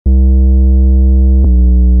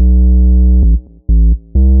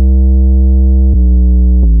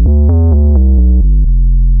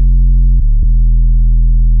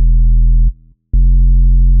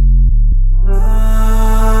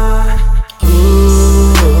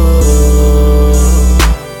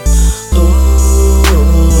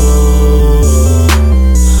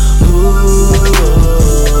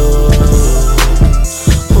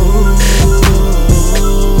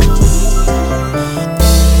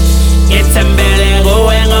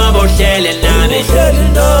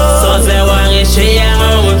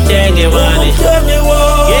Mhlengiwami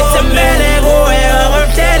ngithembele kuwe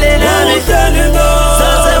ungumhleli nami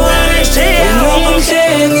soze wangishiya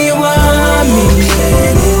Mhlengiwami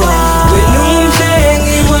wena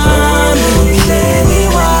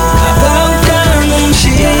Mhlengiwami akawuthanga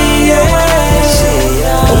ungishiye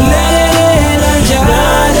unakekela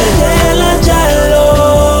njalo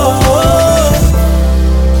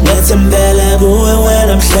ngithembele kuwe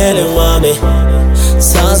wena mhleli wami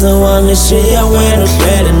soze wangishiya wena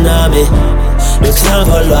uhleli nami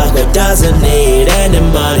uthando lwakho doesn't need any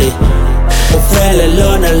money ufele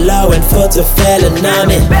lona lawe futhi ufele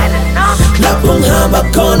nami lapho ngihamba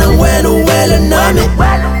khona wena uwele nami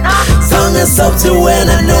sangesawuthi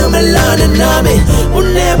wena nomelane nami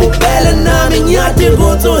unebubele nami ngiyadinga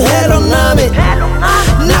ukuthi uhelo ngami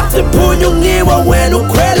nathi phunyungiwe wena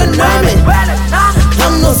ukhwele nami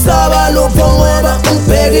anginosaba lupho ngoba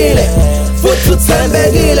ungibhekile futhi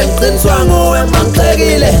uthembekile ngiqiniswa nguwe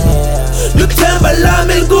mangixekile luthemba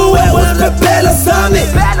lami kuwe usiphephelo sami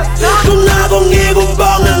kungako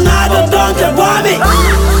ngikubonga ngako konke kwami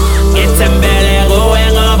ngithembele kuwe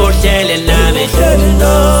ngoba uhleli nami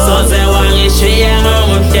soze wangishiya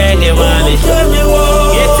ngumhlengewami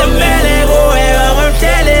ngithembele kuwe ngoba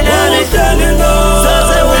uhleli nami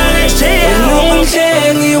soze wangishiya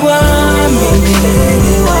Mhlengiwami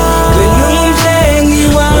wena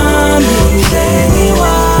Mhlengiwami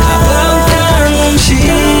akawuthanga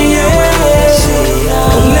ungishiye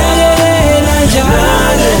unakekela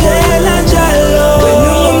njalo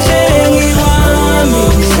wena Mhlengiwami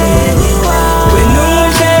wena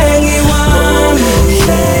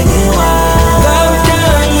Mhlengiwami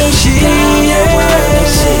akawuthanga ungishiye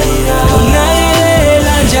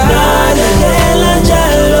unakekela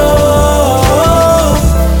njalo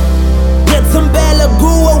ngithembele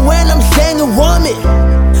kuwe wena Mhlengiwami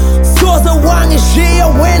soze wangishiya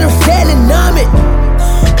wena uhleli nami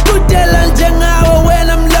kudala njengawe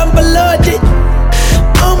wena mlambalodi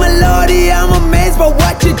oh my lordy I'm amazed by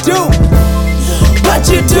what you do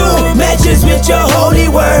matches with your holy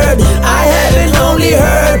word I haven't only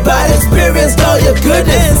heard but experienced all your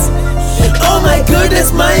goodness oh my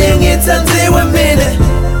goodness maye ngithandiwe mina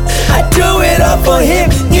I do it all for him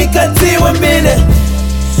ngikathiwe mina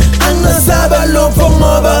anginosaba lupho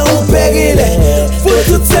ngoba ubhekile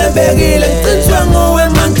futhi uthembekile ngiqiniswa nguwe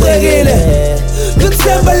mangixekile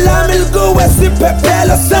luthemba lami likuwe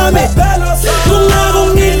siphephelo sami kungako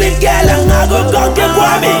nginikela ngako konke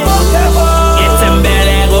kwami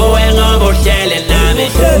ngithembele kuwe ngoba uhleli nami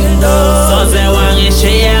soze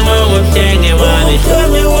wangishiya ngumhlengewami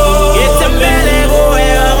ngithembele kuwe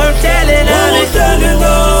ngoba uhleli nami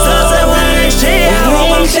soze wangishiya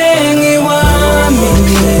Mhlengiwami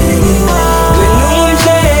wena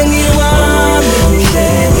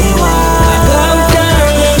Mhlengiwami akawuthanga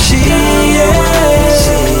ungishiye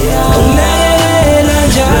unakekela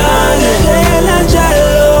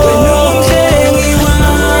njalo wena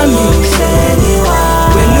Mhlengiwami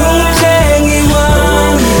wena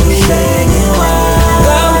Mhlengiwami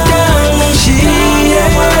akawuthanga ungishiye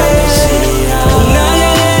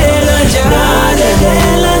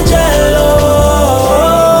unakekela njalo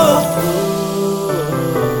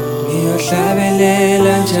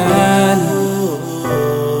ngiyohlabelela njalo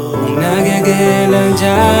unakekela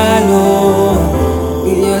njalo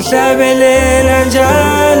ngiyohlabelela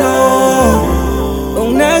njalo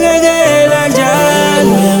unakekela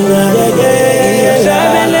njalo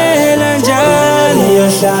ngiyohlabelela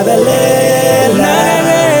njalo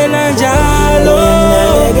unakekela njalo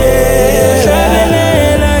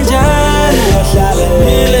ngiyohlabelela njalo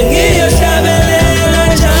mina ngiyohlabelela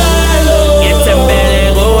njalo ngithembele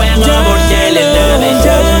kuwe ngoba uhleli nami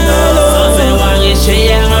soze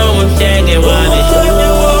wangishiya ngumhlengewami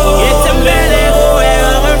ngithembele kuwe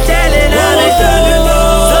ngoba uhleli nami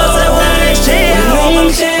soze wangishiya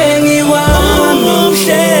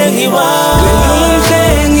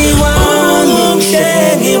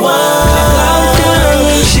Mhlengiwami akawuthanga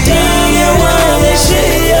ungishiye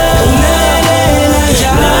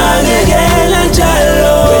unakekela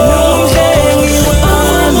njalo wena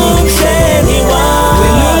Mhlengiwami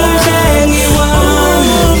wena Mhlengiwami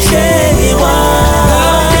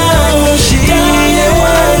akawuthanga ungishiye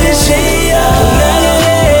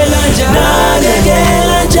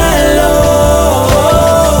unakekela njalo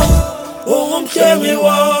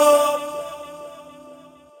ungumhlengewami